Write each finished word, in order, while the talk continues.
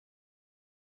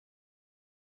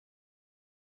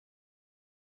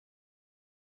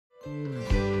Welcome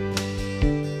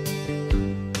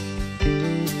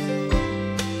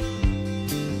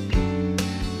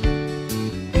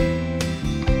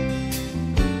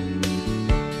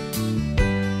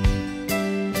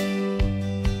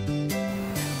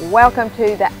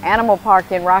to the Animal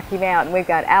Park in Rocky Mountain. We've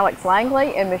got Alex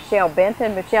Langley and Michelle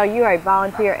Benton. Michelle, you are a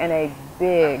volunteer and a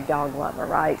big dog lover,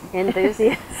 right?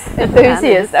 Enthusiast.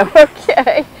 Enthusiast,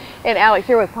 okay. And Alex,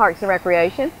 you're with Parks and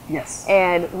Recreation. Yes.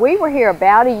 And we were here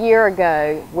about a year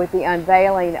ago with the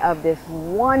unveiling of this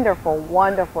wonderful,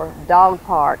 wonderful dog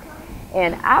park.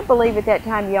 And I believe at that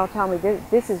time y'all told me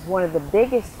this is one of the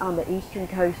biggest on the eastern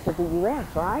coast of the U.S.,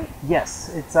 right?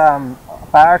 Yes. It's by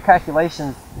our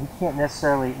calculations, we can't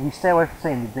necessarily, we stay away from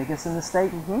saying the biggest in the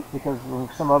state because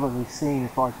of some others we've seen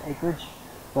as far as acreage.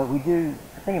 But we do,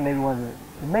 I think it may be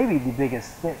maybe the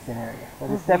biggest fenced in area.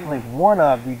 But it's definitely one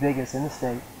of the biggest in the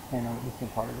state and on the eastern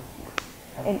part of the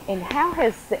state. And how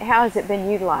has it been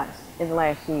utilized in the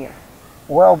last year?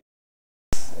 Well,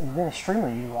 it's been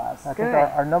extremely utilized. I think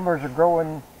our numbers are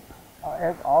growing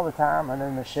all the time. I know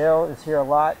Michelle is here a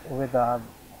lot with, I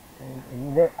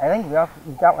think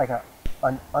we've got like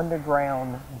an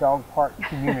underground dog park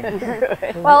community.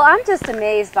 Well, I'm just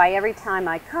amazed by every time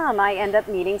I come, I end up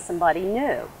meeting somebody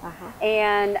new.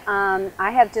 And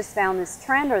I have just found this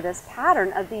trend or this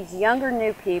pattern of these younger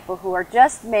new people who are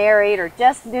just married or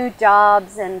just new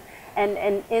jobs and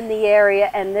in the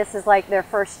area, and this is like their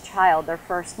first child, their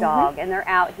first dog, and they're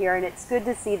out here, and it's good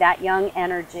to see that young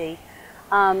energy.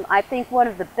 I think one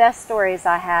of the best stories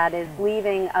I had is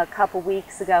leaving a couple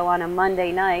weeks ago on a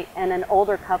Monday night, and an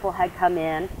older couple had come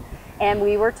in, and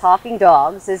we were talking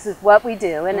dogs. This is what we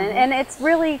do, and it's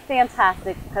really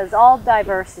fantastic because all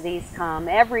diversities come,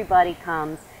 everybody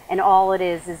comes, and all it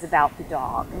is about the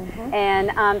dog.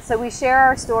 And so we share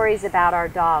our stories about our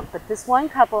dog, but this one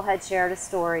couple had shared a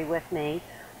story with me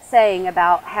saying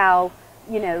about how,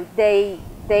 you know, they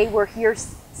were here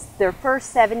their first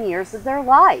 7 years of their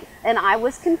life, and I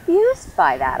was confused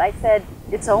by that. I said,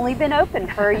 it's only been open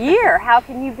for a year. How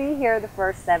can you be here the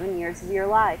first 7 years of your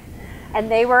life? And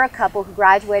they were a couple who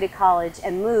graduated college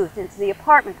and moved into the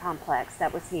apartment complex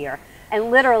that was here. And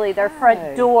literally their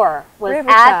front door was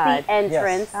at the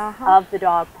entrance of the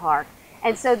dog park.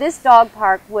 And so this dog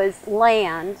park was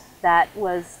land that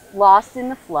was lost in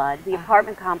the flood, the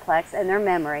apartment complex and their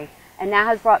memory, and now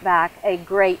has brought back a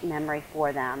great memory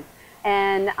for them.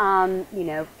 And you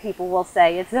know, people will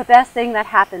say it's the best thing that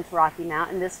happened to Rocky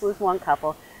Mountain. This was one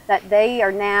couple that they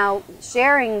are now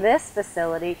sharing this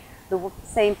facility, the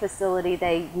same facility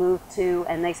they moved to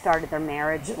and they started their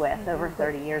marriage with over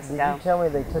 30 years ago. Did you tell me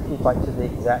they took you like to the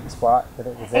exact spot that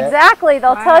it was at? Exactly.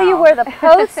 They'll tell you where the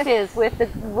post is with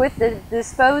the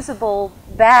disposable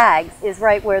bags is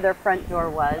right where their front door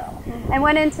was. And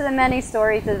went into the many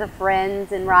stories of the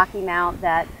friends in Rocky Mount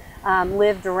that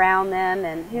lived around them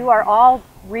and who are all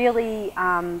really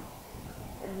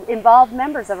involved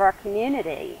members of our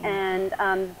community.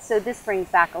 And so this brings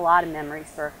back a lot of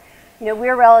memories for, you know,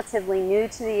 we're relatively new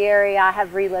to the area. I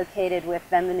have relocated with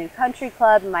Bend the New Country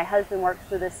Club, and my husband works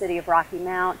for the city of Rocky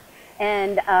Mount.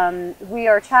 And we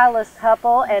are a childless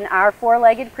couple, and our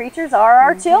four-legged creatures are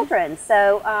our children.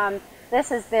 So this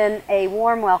has been a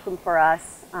warm welcome for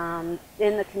us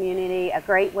in the community, a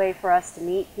great way for us to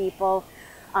meet people.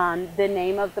 The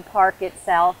name of the park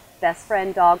itself, Best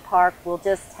Friend Dog Park, will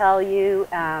just tell you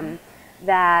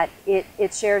that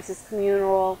it shares this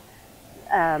communal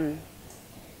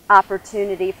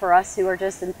opportunity for us who are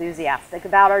just enthusiastic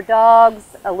about our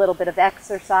dogs, a little bit of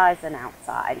exercise and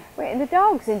outside. And the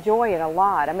dogs enjoy it a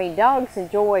lot. I mean, dogs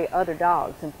enjoy other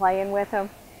dogs and playing with them.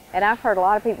 And I've heard a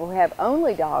lot of people who have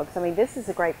only dogs. I mean, this is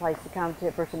a great place to come to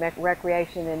for some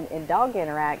recreation and dog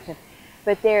interaction.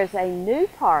 But there's a new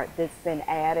part that's been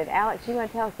added. Alex, you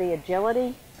want to tell us the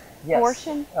agility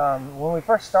portion? When we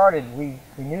first started, we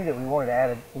knew that we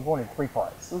wanted 3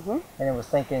 parts. And it was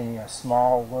thinking, you know,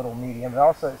 small, little, medium, but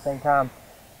also at the same time,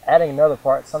 adding another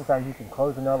part, sometimes you can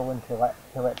close another one to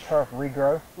let turf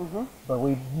regrow. But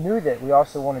we knew that we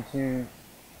also wanted to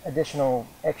additional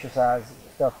exercise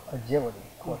stuff, agility,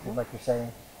 of course, like you're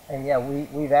saying. And yeah,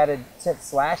 we've added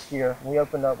since last year. We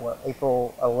opened up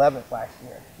April 11th last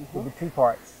year with the 2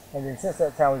 parts, and then since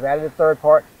that time we've added a 3rd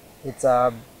part. It's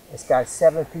got a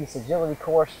 7-piece agility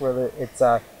course where it's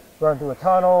running through a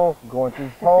tunnel, going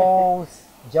through poles,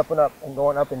 jumping up and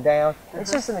going up and down.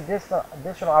 It's just an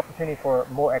additional opportunity for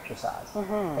more exercise.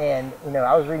 And you know,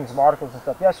 I was reading some articles and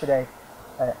stuff yesterday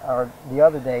or the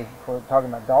other day for talking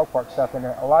about dog park stuff, and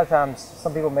a lot of times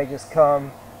some people may just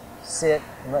come, sit,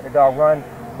 and let the dog run.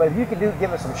 But if you could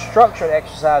give it some structured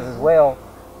exercise as well,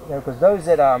 you know, because those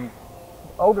that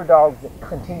older dogs that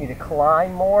continue to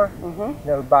climb more. You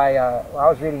know, by I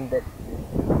was reading that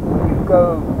you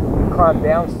climb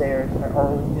downstairs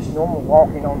or just normal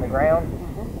walking on the ground,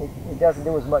 it doesn't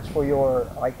do as much for your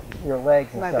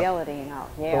legs and mobility stuff. and all.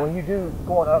 Yeah. But when you do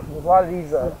going up, a lot of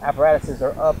these apparatuses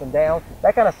are up and down.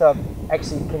 That kind of stuff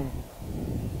actually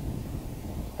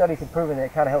studies have proven that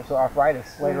it kind of helps with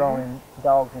arthritis later on in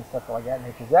dogs and stuff like that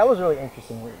nature. So that was really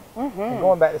interesting reading. And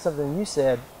going back to something you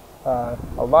said, a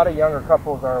lot of younger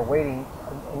couples are waiting,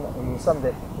 and some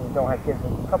that don't have kids,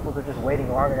 but couples are just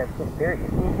waiting longer than kids, period.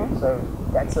 So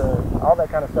that's all that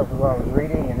kind of stuff is what I was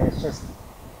reading, and it's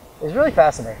really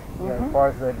fascinating, you know, as far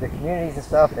as the communities and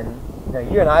stuff. And you know,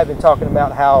 you and I have been talking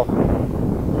about how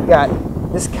you got,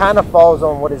 this kind of falls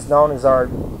on what is known as our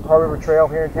Tar River Trail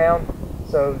here in town.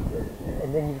 So,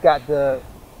 and then you've got the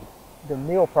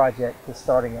meal project that's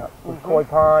starting up with Koi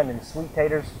Pond and Sweet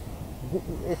Taters.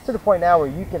 It's to the point now where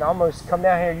you can almost come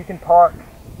down here, you can park,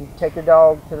 you can take your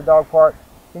dog to the dog park,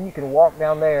 then you can walk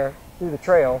down there through the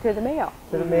trail. To the meal.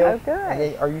 To the meal. Oh, good. And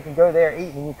then, or you can go there,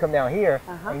 eat, and you come down here,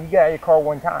 and you get out of your car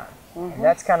one time. And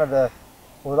that's kind of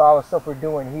with all the stuff we're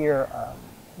doing here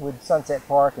with Sunset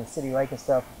Park and City Lake and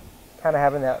stuff, kind of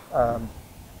having that,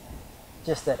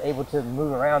 just that able to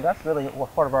move around. That's really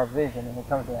part of our vision when it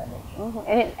comes to that nature.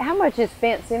 And how much is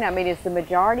fenced in? I mean, is the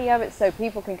majority of it so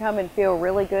people can come and feel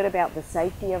really good about the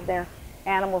safety of their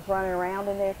animals running around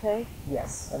in there too?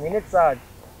 Yes. I mean, it's I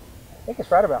think it's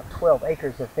right about 12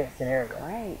 acres of fenced in area.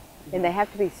 Great. And they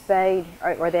have to be spayed,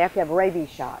 or they have to have rabies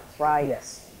shots, right?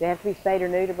 Yes. They have to be spayed or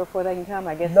neutered before they can come,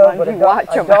 I guess. No, but you watch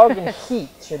a them. dog in heat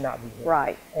should not be here.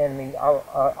 Right. And I mean,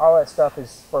 all that stuff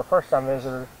is for a first-time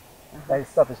visitor. That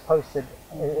stuff is posted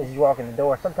as you walk in the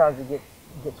door. Sometimes it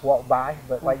gets walked by,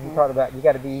 but like you talked about, you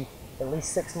got to be at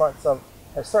least 6 months of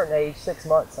a certain age, 6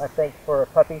 months, I think, for a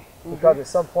puppy, because at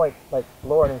some point, like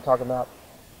Lauren was talking about,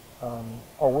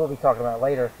 or we'll be talking about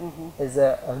later, is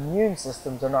that immune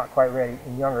systems are not quite ready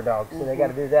in younger dogs, so they got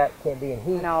to do that. Can't be in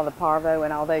heat. And all the parvo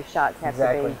and all those shots have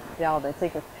to be all the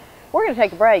sequence. We're going to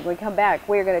take a break. When we come back,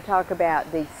 we're going to talk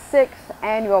about the 6th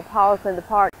annual Paws in the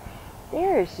Park.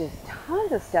 There is just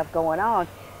tons of stuff going on.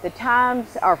 The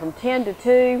times are from 10 to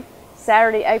 2,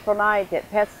 Saturday, April 9th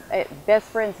at Best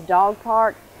Friends Dog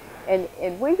Park. And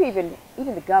we've even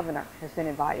the governor has been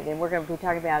invited. And we're going to be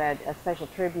talking about a special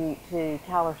tribute to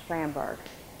Tyler Strandberg,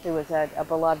 who was a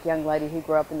beloved young lady who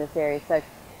grew up in this area. So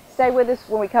stay with us.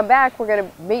 When we come back, we're going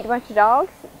to meet a bunch of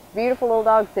dogs, beautiful little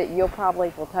dogs that you'll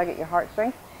probably will tug at your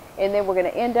heartstrings. And then we're going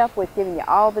to end up with giving you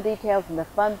all the details and the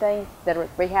fun things that will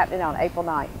be happening on April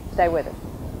 9th. Stay with us.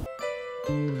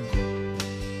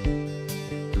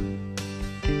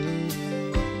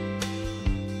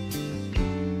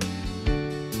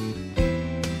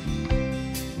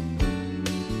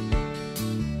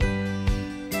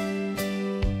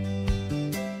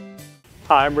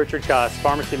 Hi, I'm Richard Koss,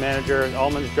 Pharmacy Manager at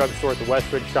Allman's Drug Store at the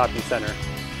Westridge Shopping Center.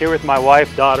 Here with my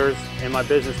wife, daughters, and my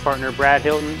business partner, Brad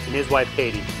Hilton, and his wife,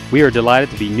 Katie. We are delighted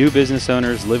to be new business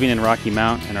owners living in Rocky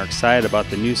Mount and are excited about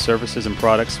the new services and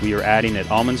products we are adding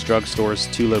at Allman's Drug Store's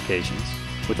 2 locations.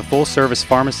 With a full-service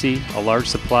pharmacy, a large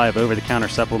supply of over-the-counter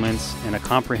supplements, and a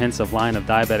comprehensive line of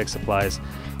diabetic supplies,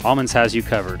 Allman's has you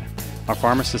covered. Our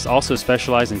pharmacists also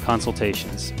specialize in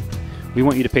consultations. We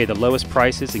want you to pay the lowest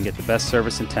prices and get the best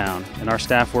service in town, and our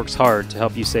staff works hard to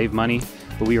help you save money,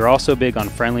 but we are also big on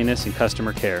friendliness and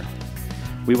customer care.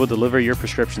 We will deliver your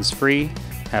prescriptions free,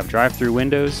 have drive-through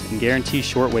windows, and guarantee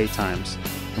short wait times.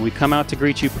 And we come out to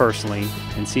greet you personally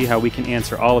and see how we can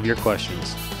answer all of your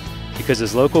questions. Because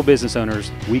as local business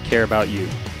owners, we care about you.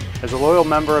 As a loyal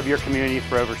member of your community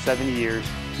for over 70 years,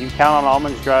 you can count on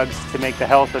Allman's Drugs to make the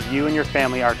health of you and your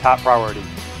family our top priority.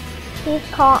 Please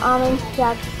call Allman's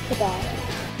Drugs today.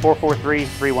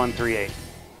 443-3138.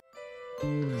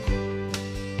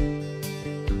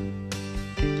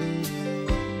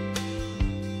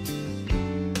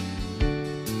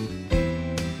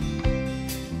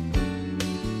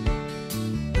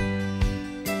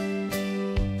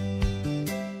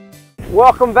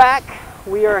 Welcome back.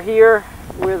 We are here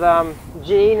with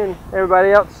Gene and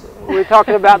everybody else. We're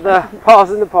talking about the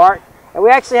Paws in the Park. And we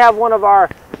actually have one of our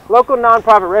local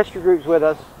nonprofit rescue groups with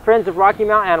us, Friends of Rocky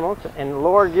Mount Animals, and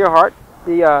Laura Gearhart,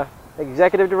 the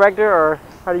executive director, or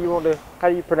how do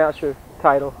you pronounce your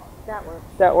title? That works.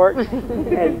 That works?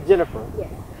 And Jennifer. Yes.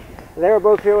 They are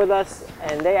both here with us,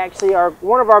 and they actually are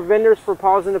one of our vendors for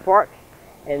Paws in the Park.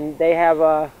 And they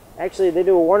have, actually they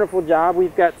do a wonderful job.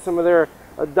 We've got some of their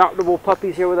adoptable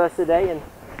puppies here with us today, and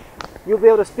you'll be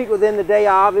able to speak with them the day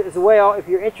of as well if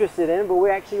you're interested in. But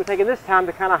we're taking this time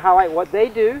to kind of highlight what they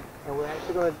do, and we're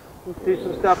actually going to do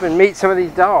some stuff and meet some of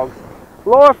these dogs.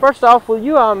 Laura, first off,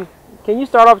 can can you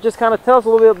start off, just kind of tell us a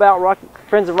little bit about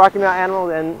Friends of Rocky Mountain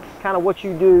Animals and kind of what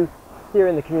you do here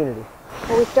in the community?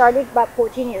 Well, we started about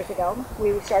 14 years ago.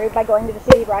 We started by going to the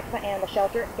City of Rocky Mountain Animal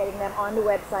Shelter, getting them on the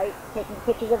website, taking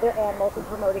pictures of their animals and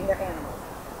promoting their animals.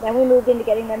 Then we moved into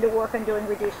getting them to work on doing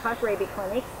reduced cost rabies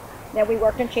clinics. Then we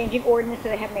worked on changing ordinance so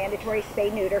they have mandatory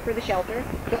spay-neuter for the shelter.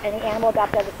 So any animal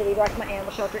adopted at the City of Rocky Mountain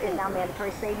Animal Shelter is now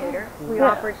mandatory spay-neuter. We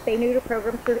offer spay-neuter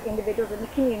programs for individuals in the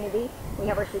community. We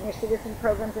have our senior citizen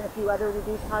programs and a few other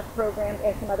reduced cost programs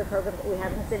and some other programs that we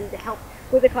have in the city to help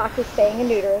with the cost of spaying and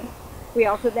neutering. We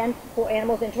also then pull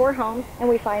animals into our homes and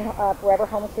we find forever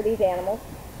homes for these animals.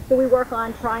 So we work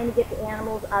on trying to get the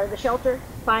animals out of the shelter,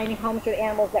 finding homes for the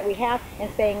animals that we have,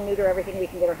 and spaying and neuter everything we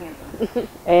can get our hands on.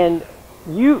 And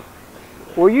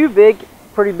were you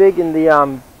pretty big in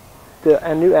the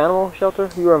new animal shelter?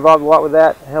 You were involved a lot with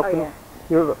that, helping?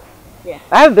 Oh, yeah.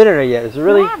 I haven't been in there yet. Is it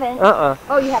really? You haven't?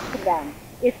 Oh, you have to come down.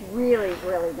 It's really,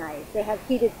 really nice. They have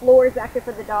heated floors back there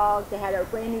for the dogs. They had a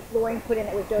brand new flooring put in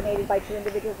that was donated by 2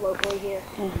 individuals locally here.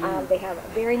 They have a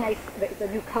very nice, it's a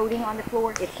new coating on the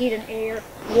floor. It's heat and air,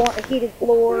 heated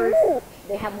floors.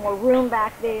 They have more room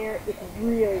back there. It's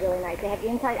really, really nice. They have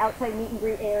inside, outside meet and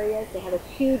greet areas. They have a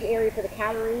huge area for the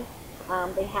cattery.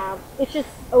 It's just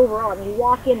overall, I mean, you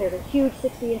walk in, there's a huge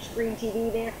 60-inch screen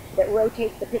TV there that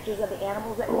rotates the pictures of the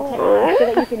animals that we take so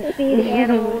that you can see the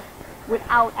animals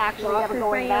without actually ever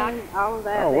going back. All of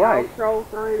that. Oh, they right. all stroll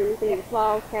through, anything,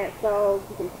 sloths, cats, dogs,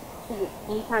 you can see it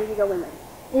anytime you go in there.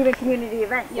 Even community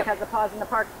events, because the Paws in the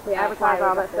Park, we advertise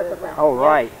all that stuff as well. Oh,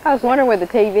 right. I was wondering with the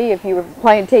TV, if you were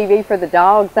playing TV for the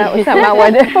dogs, that was something I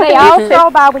wanted to They all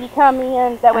stroll by when you come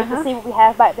in, that way you can see what we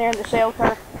have back there in the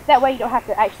shelter. That way you don't have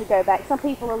to actually go back. Some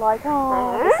people are like,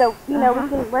 oh, so, you know, we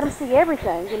can let them see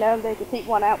everything, you know, they can pick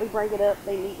one out, we bring it up,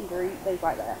 they meet and greet, things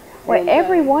like that. Well, And,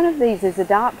 every one of these is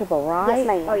adoptable, right? Yes,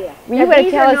 ma'am. Oh, yeah. Well, you Now, better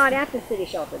these tell are us- not at the city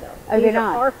shelter, though. Oh, These they're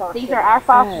are not? our fosters. These are our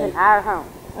fosters in our home.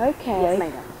 Okay. Yes,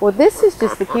 ma'am. Well, this is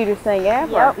just the cutest thing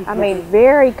ever. Yep. I mean,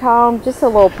 very calm, just a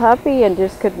little puppy, and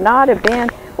just could not have been.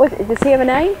 Does he have a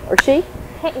name, or she?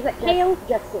 Is that Kale?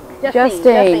 Justine.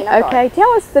 Justine. I'm sorry. Okay, tell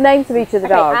us the names of each of the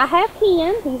Okay, I dogs. have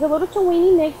Ken. He's a little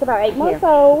Chiweenie mix, about 8 months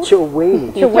old.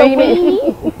 Chiweenie.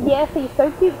 Chiweenie. Yes, he's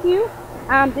so cute.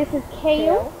 This is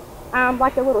Kale.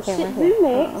 Like a little Shih Tzu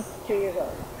mix. 2 years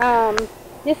old.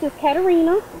 This is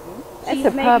Katerina. That's She's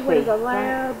a maybe puppy. what is a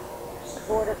lab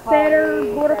Border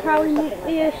setter, border setter, collie something mix.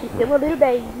 like Is that. she's still a little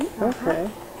baby. Okay.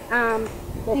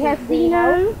 This She has is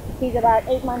Dino. He's about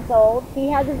 8 months old. He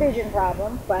has a vision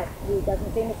problem, but he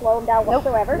doesn't seem to slow him down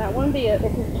whatsoever. Not one bit.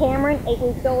 This is Cameron, 8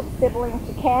 weeks old, sibling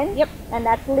to Ken. Yep. And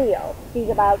that's Leo. He's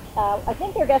about, I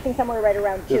think they're guessing somewhere right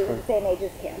around 2, the same age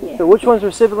as Ken. Yeah. So which ones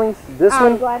are siblings? This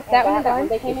one? That one.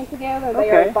 They came in together. They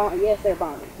Okay. are bonded. Yes, they're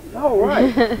bonded. Oh,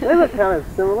 right. They look kind of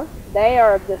similar. They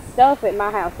are the stuff at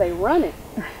my house. They run it.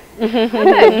 I'm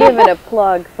going to give it a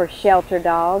plug for shelter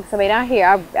dogs. I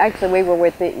mean, we were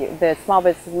with the Small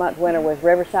Business Month winner with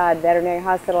Riverside Veterinary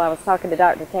Hospital. I was talking to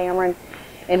Dr. Cameron,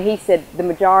 and he said the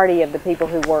majority of the people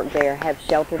who work there have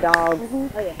shelter dogs,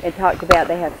 and talked about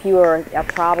they have fewer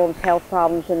problems, health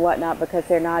problems and whatnot, because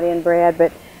they're not inbred.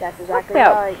 But That's talk exactly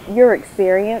about right. your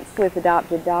experience with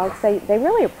adopted dogs. They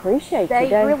really appreciate They you,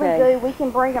 don't really they? do. We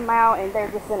can bring them out and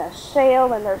they're just in a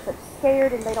shell and they're so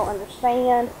scared and they don't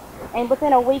understand. And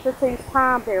within a week or two's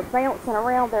time, they're bouncing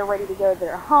around. They're ready to go to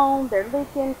their home. They're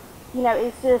licking. You know,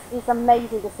 it's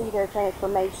amazing to see their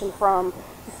transformation from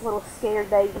this little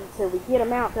scared baby till we get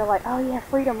them out. They're like, oh yeah,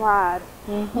 freedom ride.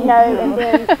 You know, and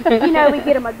then, you know, we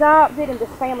get them adopted and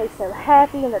this family's so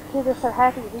happy and their kids are so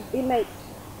happy.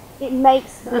 It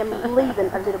makes them leaving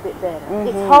a little bit better.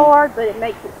 It's hard, but it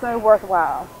makes it so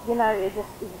worthwhile. You know, it just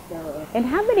does. And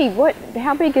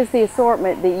how big is the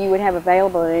assortment that you would have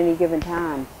available at any given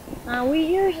time? We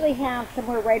usually have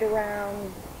somewhere right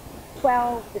around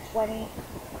 12 to 20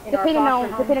 in our foster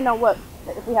homes. Depending on what,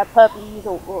 if we have puppies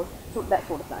or that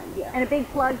sort of thing, yeah. And a big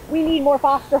plug, we need more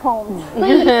foster homes.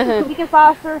 Please, you can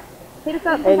foster, hit us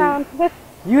up sometime.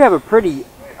 You have a pretty,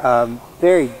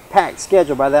 very packed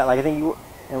schedule by that. Like I think you,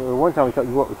 and one time we talked,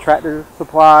 you work with Tractor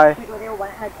Supply. We go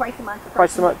there twice a month, the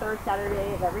Twice first a and month. the third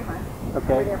Saturday of every month.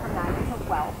 Okay. We're there from 9 until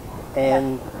 12.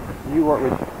 And you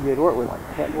had worked with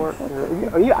like Pet Work.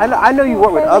 I know you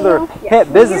work with other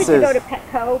pet businesses. We used to go to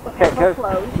Petco, but Petco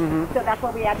closed. Mm-hmm. So that's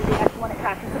why we added the extra one at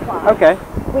Tractor Supply. Okay.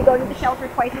 We go to the shelter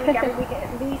twice a week, every week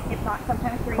at least, if not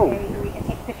sometimes 3 Cool. days a week, and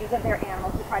take pictures of their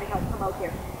animals to try to help promote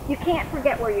theirs. You can't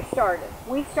forget where you started.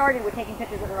 We started with taking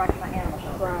pictures of the Rocky Mountain Animal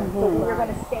Shelter. Right. So we're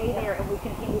going to stay there, and we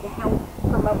continue to help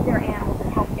promote their animals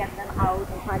and help get them out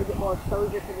and try to get more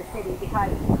exposure to the city,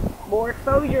 because more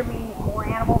exposure means more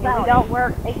animals And out. we don't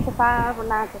work 8 to 5 or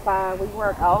 9 to 5. We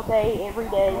work all day, every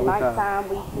day, nighttime,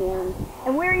 weekends.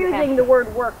 And we're using the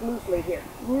word work loosely here.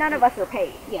 None of us are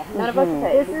paid. Yeah, none of us are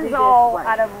paid. This We do is all right.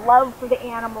 out of love for the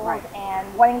animals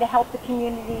and wanting to help the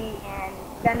community and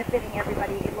benefiting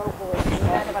everybody locally.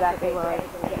 None of us are paid for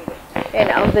anything that we do. And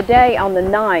on the day, on the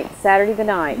 9th, Saturday the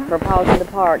 9th, for Paws in the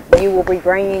Park, you will be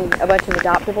bringing a bunch of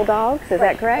adoptable dogs, is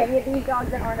that correct? Any of these dogs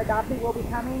that aren't adopted will be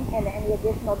coming, and any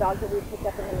additional dogs that we've picked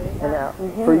up in the meantime.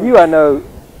 And for you, I know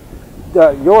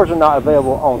yours are not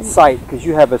available on site because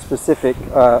you have a specific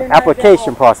They're not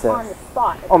application available process on the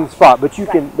spot. on the spot. But you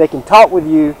can, they can talk with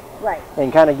you Right.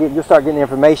 and kind of you'll start getting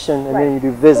information, and then Right. you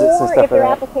do visits Or and stuff if their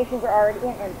like that. applications are already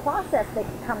in process, they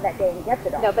can come that day and get the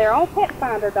dog. No, they're on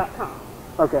petfinder.com.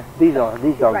 Okay, these dogs.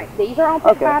 Right. These are on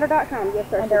Okay. petfinder.com, yes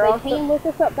sir. And So they're they also- can look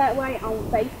us up that way on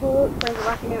Facebook, Friends of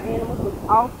Rocky Mountain Animals. We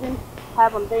often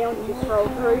have them down. You just scroll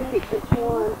through, pick which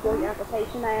one, fill your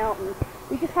application out, and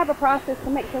we just have a process to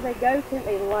make sure they go to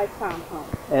a lifetime home.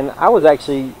 And I was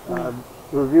actually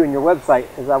reviewing your website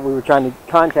as we were trying to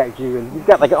contact you, and you've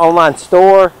got like an online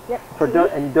store for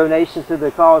and donations to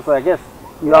the cause. So I guess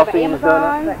you We have also an use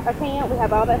donate. Amazon account. We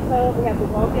have all that stuff. We have the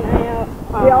walking out.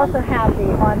 We also have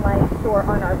the online store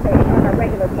on our page, on our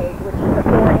regular page, which is the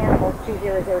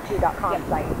 4animals2002.com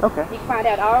site. Okay. You can find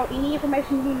out any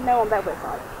information you need to know on that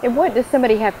website. And what does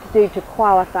somebody have to do to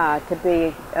qualify to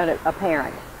be a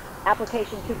parent?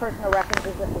 Application, 2 personal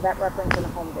references, a vet reference, and a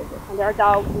home visit. And their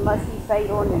dogs must be spayed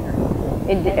or neutered.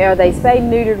 And are they spayed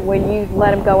and neutered when you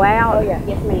let them go out? Oh yeah.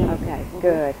 Yes, ma'am. Okay,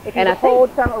 good. If you And I think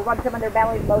hold some or rub some on their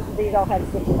bellies, most of these all have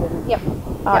stitches in them. Yep.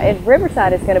 and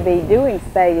Riverside is going to be doing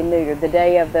spay and neuter the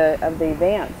day of the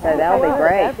event, so that'll be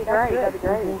great. That'd be great. That'd be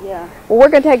great. Yeah. Well, we're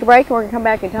going to take a break and we're going to come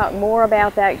back and talk more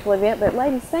about the actual event. But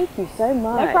ladies, thank you so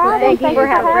much. No problem. Thank you Thank for you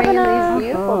for having having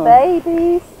these beautiful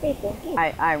babies. Hey, thank you.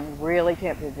 I'm really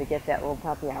tempted to get that little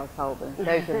puppy I was holding.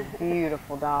 Those are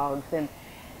beautiful dogs, and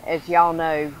as y'all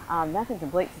know, nothing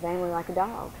completes a family like a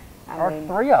dog. Or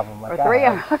 3 of them. Like or 3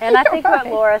 of them. And I think what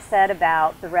Laura said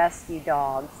about the rescue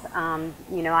dogs,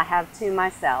 you know, I have 2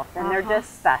 myself, and they're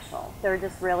just special. They're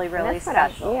just really, really That's what I-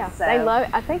 special. yeah, So, they love.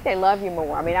 I think they love you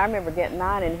more. I mean, I remember getting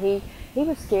mine, and he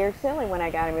was scared silly when I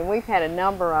got him. And we've had a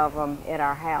number of them at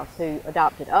our house who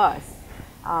adopted us.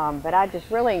 But I just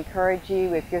really encourage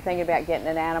you, if you're thinking about getting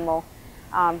an animal,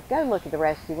 go look at the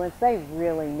rescue ones. They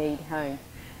really need homes.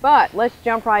 But let's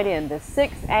jump right in. The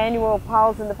 6th annual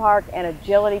Paws in the Park and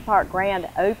Agility Park grand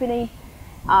opening.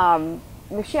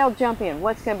 Michelle, jump in.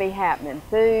 What's going to be happening?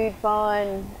 Food,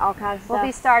 fun, all kinds of we'll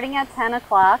be stuff? starting at 10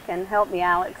 o'clock, and help me,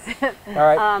 Alex, All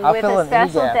right. I'll with fill a in any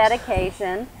special gaps.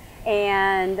 dedication.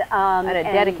 And, And a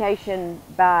dedication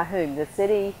by whom? The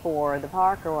city for the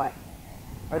park or what?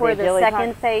 Or for the Agility second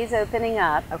Park? phase opening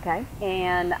up. Okay.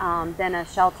 And then a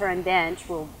shelter and bench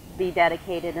will be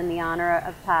dedicated in the honor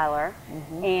of Tyler.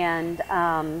 And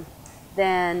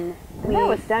then And that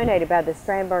was donated by the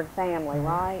Strandberg family,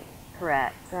 right?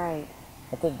 correct. Great.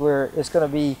 I think it's going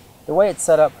to be, the way it's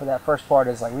set up for that first part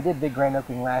is like we did big grand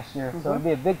opening last year, so it'll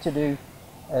be a big to-do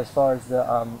as far as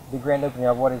the grand opening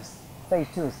of what is phase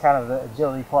 2 is kind of the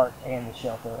agility park and the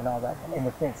shelter and all that, and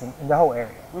the fencing in the whole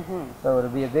area. So it'll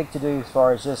be a big to-do as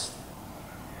far as just,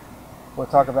 we'll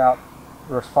talk about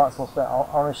responsible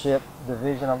ownership, the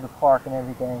vision of the park and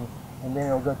everything, and then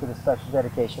it'll go through the special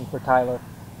dedication for Tyler.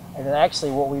 And then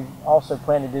actually what we also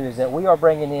plan to do is that we are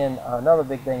bringing in, another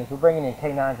big thing is we're bringing in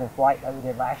canines in flight like we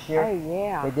did last year. Oh,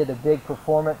 yeah. They did a big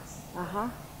performance. Uh-huh.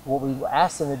 What we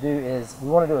asked them to do is we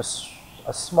want to do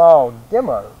a small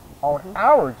demo on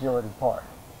our agility park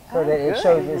so that it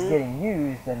shows it's getting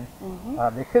used, and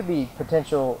there could be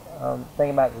potential thing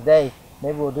about it today.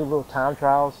 Maybe we'll do little time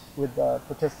trials with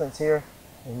participants here,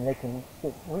 and they can,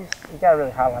 we got to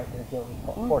really highlight the agility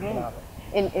portion of it.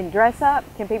 And dress up?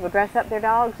 Can people dress up their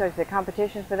dogs? Or is there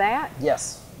competition for that?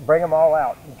 Yes, bring them all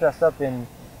out, dressed up in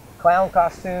clown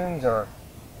costumes, or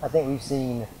I think we've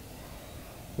seen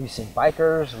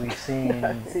bikers, we've seen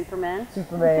Superman.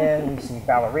 we've seen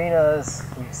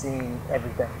ballerinas, we've seen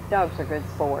everything. Dogs are good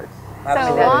sports. So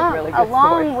Absolutely. along- really good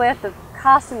along sport. with the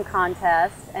costume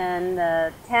contest and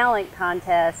the talent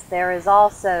contest, there is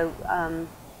also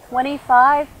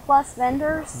 25 plus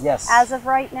vendors Yes. as of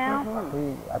right now.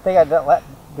 I think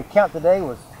the count today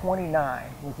was 29,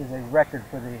 which is a record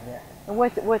for the event. And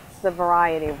what's the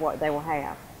variety of what they will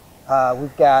have?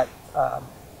 We've got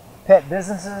pet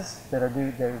businesses that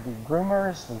do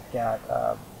groomers. We've got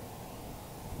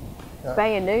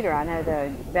Spay and neuter. I know the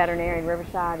veterinarian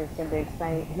Riverside is going to do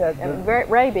spay.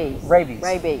 Rabies. Rabies.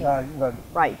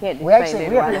 Right, you can't do spay and neuter.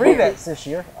 We have 3 vets this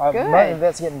year. Most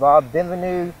vets get involved.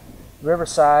 Benvenue,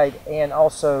 Riverside, and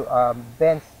also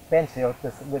Benfield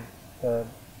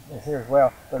is here as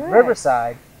well. But Good.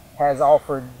 Riverside has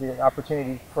offered the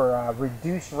opportunity for a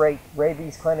reduced rate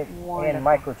rabies clinic and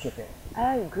microchipping.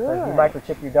 Oh, good. So if you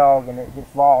microchip your dog and it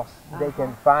gets lost, they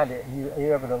can find it and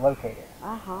you're able to locate it.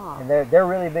 And they're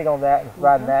really big on that and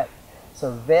providing that.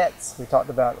 So vets, we talked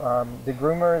about the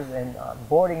groomers and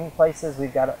boarding places.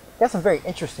 We've got some very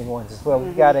interesting ones as well.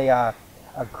 We've got a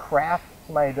craft,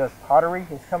 somebody who does pottery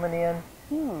is coming in.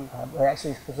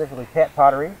 Actually specifically pet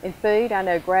pottery. In food, I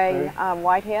know Gray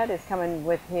Whitehead is coming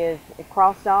with his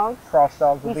cross dogs. Cross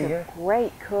dogs will be here. He's a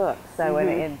great cook. So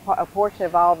and a portion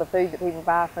of all the food that people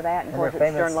buy for that, and of course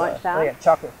it's during lunchtime. They got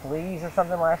chocolate fleas or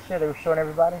something last year. They were showing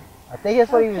everybody. I think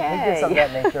that's what he did, something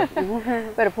of that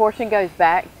nature. But a portion goes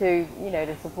back to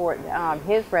to support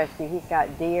his rescue. He's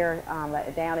got deer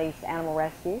down east animal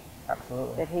rescue.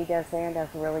 Absolutely. That he does there and does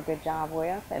a really good job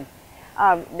with. And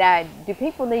now, do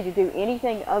people need to do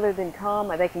anything other than come?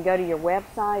 They can go to your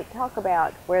website. Talk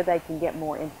about where they can get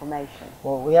more information.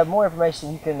 Well, we have more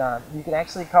information. You can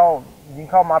actually call. You can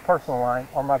call my personal line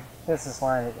or my business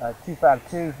line at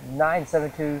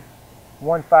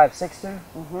 252-972-1562.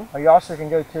 Or you also can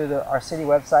go to our city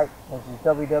website, which is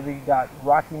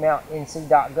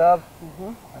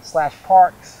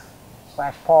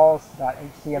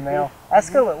www.rockymountnc.gov/parks/paws.html. That's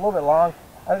a little bit long.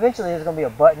 Eventually, there's going to be a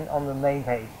button on the main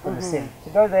page for the city. So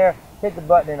go there, hit the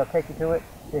button, and it'll take you to it.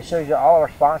 It shows you all our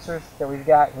sponsors that we've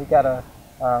got. We've got a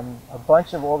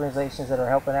bunch of organizations that are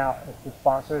helping out as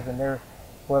sponsors, and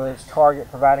whether it's Target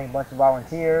providing a bunch of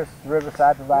volunteers,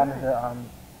 Riverside providing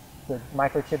the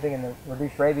microchipping and the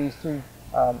reduced rabies to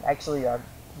actually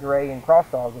Gray and Cross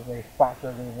Dog is a sponsor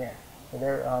of the event. So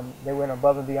they went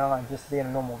above and beyond just being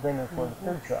a normal vendor for the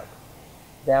food truck.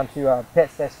 Down to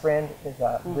Pet's Best Friend is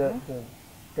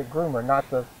the groomer, not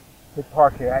the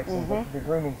park here actually, but the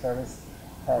grooming service.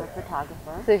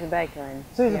 Photographer. Susan Baker.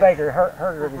 Susan Baker,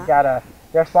 her group has got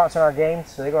they're sponsoring our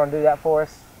games, so they're going to do that for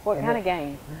us. What kind of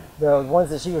games? The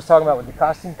ones that she was talking about with the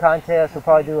costume contest, we'll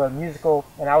probably do a musical,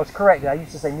 and I was corrected. I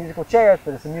used to say musical chairs,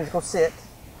 but it's a musical sit.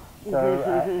 So,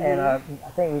 I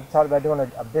think we've talked about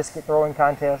doing a biscuit throwing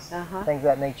contest, things of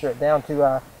that nature. Down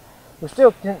to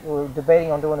we're debating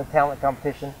on doing a talent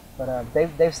competition, but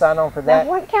they've signed on for that.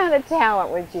 Now, what kind of talent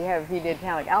would you have if you did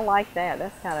talent? I like that.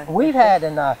 That's kind of. We've had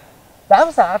that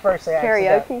was how I first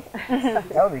karaoke.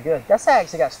 That would be good. That's how I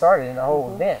actually got started in the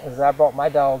whole event. Is I brought my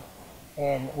dog,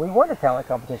 and we won the talent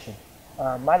competition.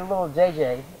 My little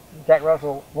JJ, Jack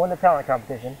Russell, won the talent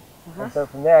competition, and so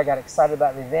from there I got excited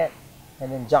about the event.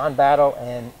 And then John Battle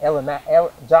and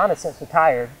John has since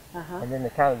retired, and then the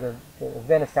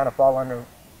event has kind of fallen under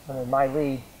my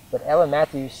lead. But Ellen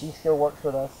Matthews, she still works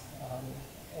with us, and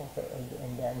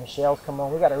Michelle's come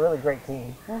on. We got a really great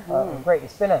team. Great.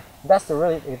 That's the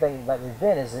really thing about the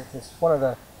event is it's one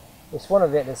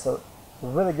event that's a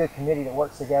really good committee that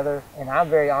works together, and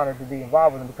I'm very honored to be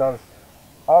involved with them because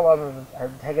all of them are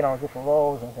taking on different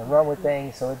roles and can run with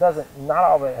things. So not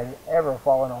all of it has ever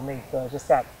fallen on me. So it's just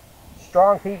got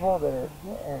strong people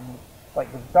and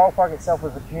like the dog park itself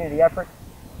was a community effort.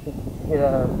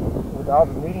 With all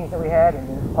the meetings that we had, and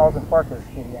then Paws and Park is a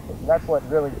community effort. So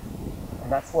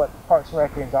that's what Parks and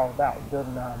Recreation is all about,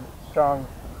 building strong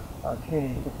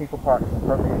community for people, parks, and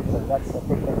programs. So that's a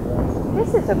big thing for us.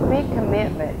 This is a big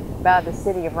commitment by the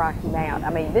city of Rocky Mount. I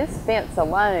mean, this fence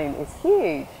alone is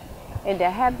huge, and to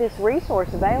have this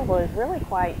resource available is really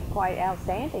quite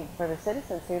outstanding for the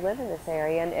citizens who live in this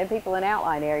area and people in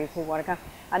outlying areas who want to come.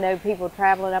 I know people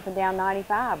traveling up and down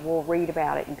 95 will read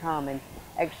about it and come and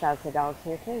exercise their dogs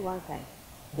here too, won't they?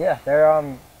 Yeah,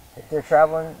 if they're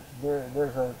traveling,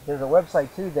 there's a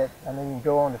website too that you can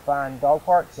go on to find dog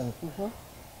parks, and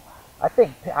I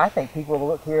think people will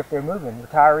look here if they're moving.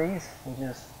 Retirees, which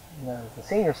is the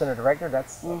senior center director,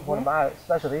 that's one of my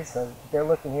specialties. So if they're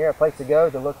looking here, a place to go,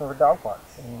 they're looking for dog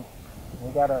parks, and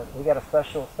we got a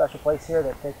special place here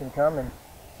that they can come, and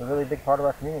it's a really big part of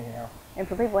our community now. And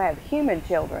for people who have human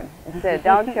children instead of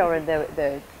dog children,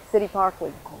 the city park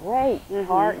was great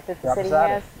park that the city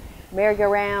has.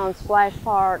 Merry-go-round, splash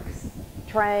parks,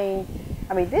 train.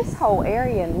 I mean, this whole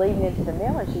area and leading into the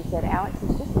mill, as you said, Alex,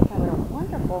 is just becoming a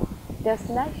wonderful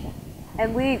destination.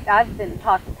 And I've been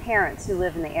talked to parents who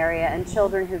live in the area and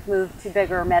children who've moved to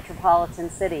bigger metropolitan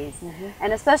cities.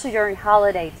 And especially during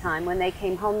holiday time, when they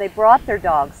came home, they brought their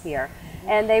dogs here.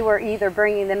 and they were either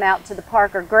bringing them out to the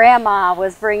park or grandma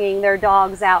was bringing their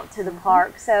dogs out to the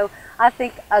park. So I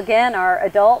think, again, our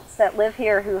adults that live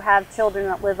here who have children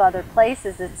that live other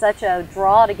places, it's such a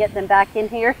draw to get them back in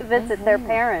here to visit their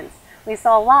parents. We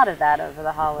saw a lot of that over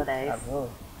the holidays. Absolutely.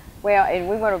 Well, and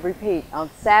we want to repeat,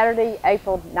 on Saturday,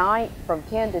 April 9th from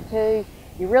 10 to 2,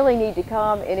 you really need to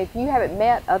come. And if you haven't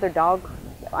met other dog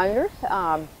owners,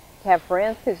 to have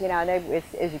friends, because, you know, I know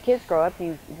as your kids grow up,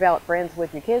 you develop friends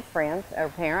with your kids' friends or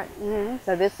parents.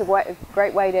 So this is a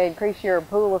great way to increase your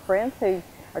pool of friends who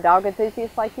are dog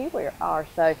enthusiasts like you are.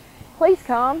 So please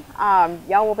come.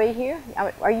 Y'all will be here.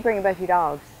 Are you bringing both your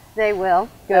dogs? They will.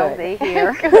 Good. They'll be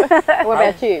here. What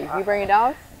about you? You bringing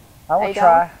dogs? I will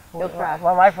try. You'll try.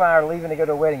 My wife and I are leaving to go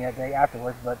to a wedding that day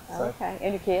afterwards, but Okay.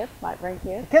 And your kids might bring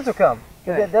kids. the kids will come.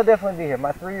 Good. They'll definitely be here.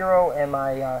 My 3-year-old and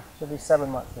my she'll be 7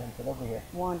 months then, so they'll be here.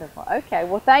 Wonderful. Okay.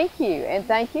 Well, thank you,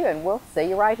 and we'll see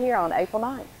you right here on April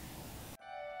 9th.